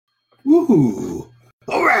Woohoo!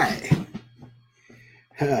 All right.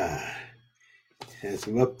 Ah, had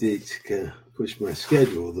some updates kind of push my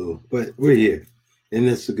schedule a little, but we're here, and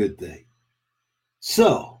that's a good thing.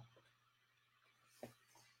 So,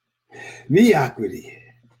 mediocrity.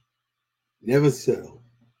 Never settle.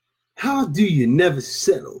 How do you never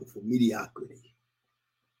settle for mediocrity?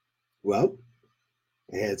 Well,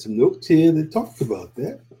 I had some notes here that talked about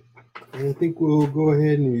that, and I think we'll go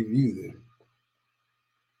ahead and review them.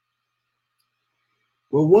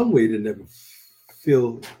 Well, one way is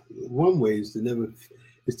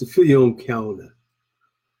to fill your own calendar.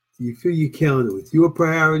 Do you fill your calendar with your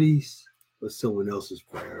priorities or someone else's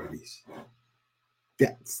priorities?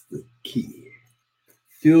 That's the key.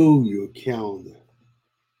 Fill your calendar,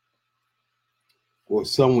 or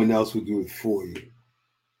someone else will do it for you.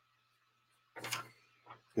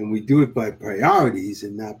 And we do it by priorities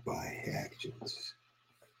and not by actions.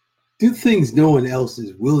 Do things no one else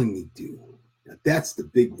is willing to do. Now, that's the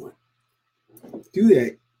big one. Do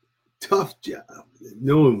that tough job that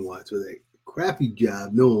no one wants, or that crappy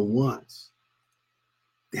job no one wants.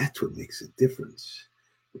 That's what makes a difference.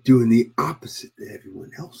 Doing the opposite that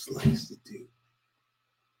everyone else likes to do.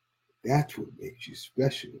 That's what makes you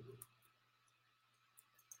special.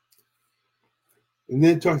 And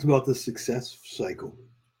then it talks about the success cycle.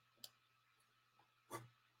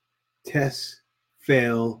 Test,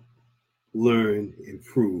 fail, learn,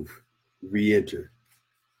 improve, re-enter.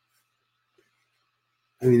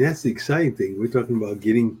 I mean, that's the exciting thing. We're talking about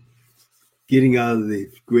getting out of the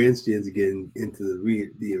grandstands again into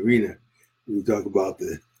the arena. We talk about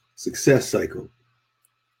the success cycle.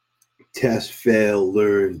 Test, fail,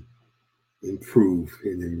 learn, improve,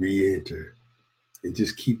 and then re-enter. And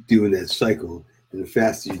just keep doing that cycle. And the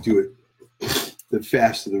faster you do it, the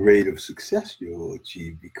faster the rate of success you'll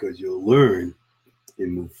achieve, because you'll learn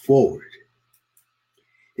and move forward.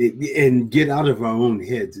 And get out of our own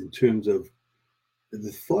heads in terms of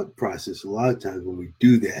the thought process. A lot of times when we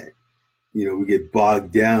do that, we get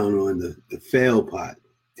bogged down on the fail part,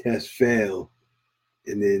 test, fail.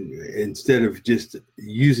 And then instead of just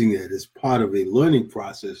using that as part of a learning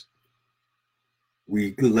process,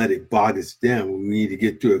 we let it bog us down. We need to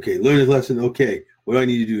get through, okay, learn this lesson, okay, what do I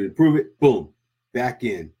need to do to improve it? Boom, back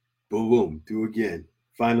in, boom, boom, do again,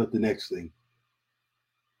 find out the next thing.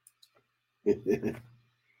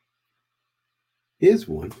 Here's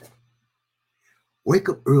one. Wake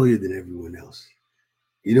up earlier than everyone else.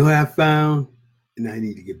 You know what I found? And I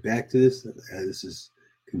need to get back to this. This is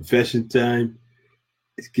confession time.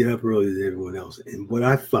 It's get up earlier than everyone else. And what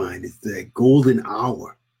I find is that golden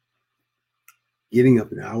hour, getting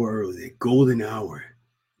up an hour early, that golden hour,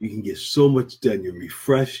 you can get so much done. You're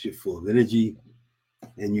refreshed, you're full of energy,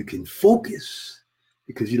 and you can focus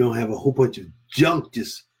because you don't have a whole bunch of junk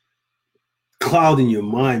just clouding your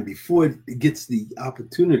mind before it gets the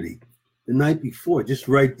opportunity. The night before, just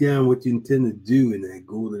write down what you intend to do in that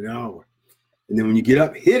golden hour. And then when you get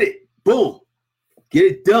up, hit it. Boom. Get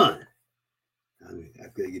it done.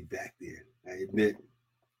 I've got to get back there. I admit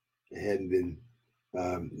I hadn't been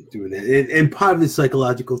doing that. And part of it's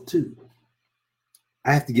psychological too.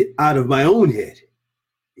 I have to get out of my own head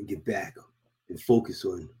and get back and focus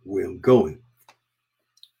on where I'm going,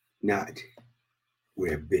 not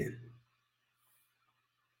where I've been.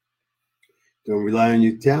 Don't rely on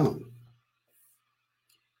your talent.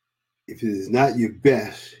 If it is not your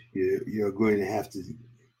best, you're going to have to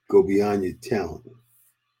go beyond your talent,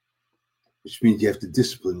 which means you have to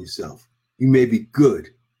discipline yourself. You may be good,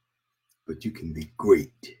 but you can be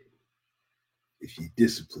great if you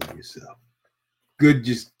discipline yourself. Good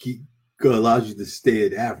just allows you to stay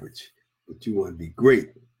at average, but you want to be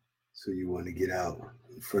great, so you want to get out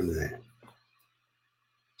in front of that.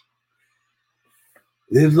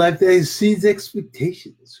 Live life that exceeds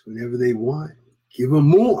expectations whenever they want. Give them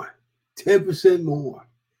more. 10% more.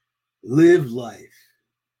 Live life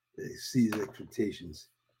that exceeds expectations.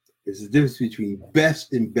 There's a difference between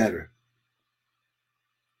best and better.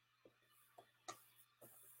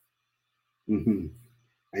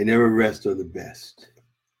 I never rest on the best.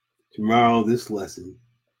 Tomorrow, this lesson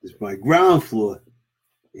is my ground floor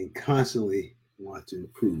and constantly want to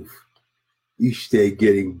improve. Each day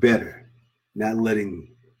getting better, not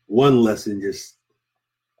letting one lesson just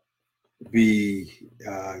be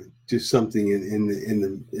just something in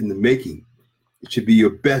the making. It should be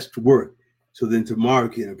your best work, so then tomorrow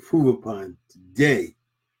can improve upon today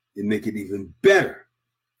and make it even better.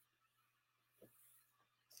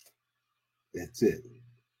 That's it.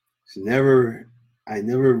 So I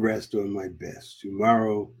never rest on my best.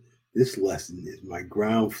 Tomorrow, this lesson is my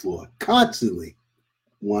ground floor. Constantly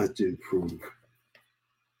want to improve.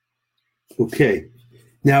 Okay,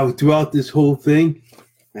 Now, throughout this whole thing,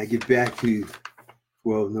 I get back to,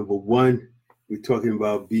 well, number one, we're talking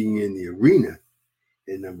about being in the arena.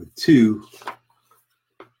 And number two,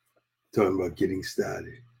 talking about getting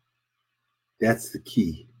started. That's the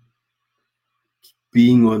key.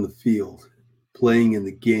 Being on the field, playing in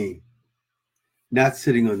the game, not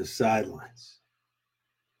sitting on the sidelines.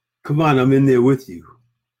 Come on, I'm in there with you.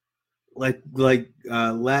 Like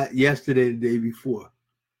yesterday, the day before.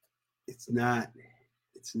 It's not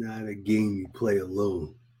a game you play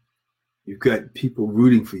alone. You've got people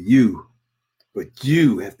rooting for you, but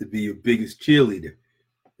you have to be your biggest cheerleader.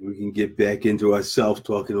 We can get back into ourselves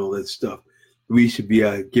talking all that stuff. We should be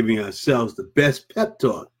giving ourselves the best pep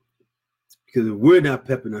talk, because if we're not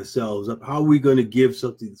pepping ourselves up, how are we going to give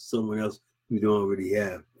something to someone else we don't already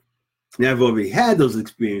have? And I've already had those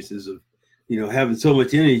experiences of, having so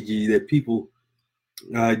much energy that people.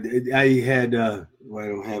 I had. Well, I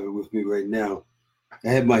don't have it with me right now. I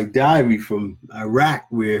had my diary from Iraq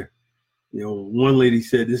where, one lady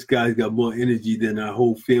said, this guy's got more energy than our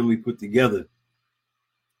whole family put together.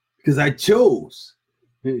 Because I chose.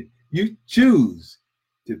 You choose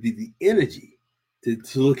to be the energy, to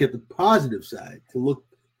look at the positive side,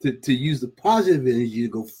 to use the positive energy to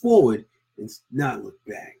go forward and not look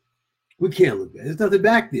back. We can't look back. There's nothing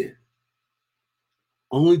back there.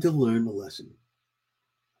 Only to learn a lesson.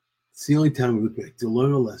 It's the only time we look back, to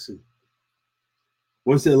learn a lesson.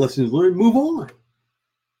 Once that lesson is learned, move on.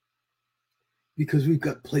 Because we've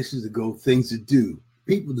got places to go, things to do,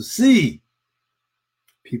 people to see,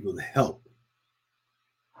 people to help.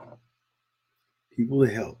 People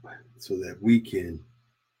to help so that we can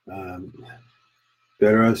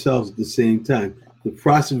better ourselves at the same time. The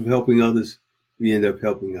process of helping others, we end up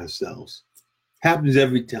helping ourselves. Happens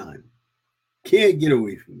every time. Can't get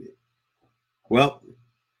away from it. Well,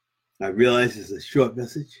 I realize it's a short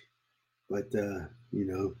message, but,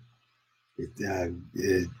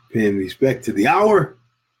 paying respect to the hour.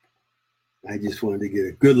 I just wanted to get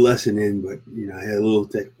a good lesson in, but, I had a little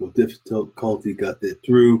technical difficulty, got that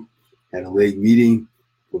through, had a late meeting,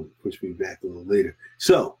 pushed me back a little later.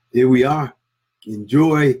 So here we are.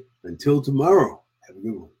 Enjoy until tomorrow. Have a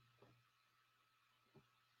good one.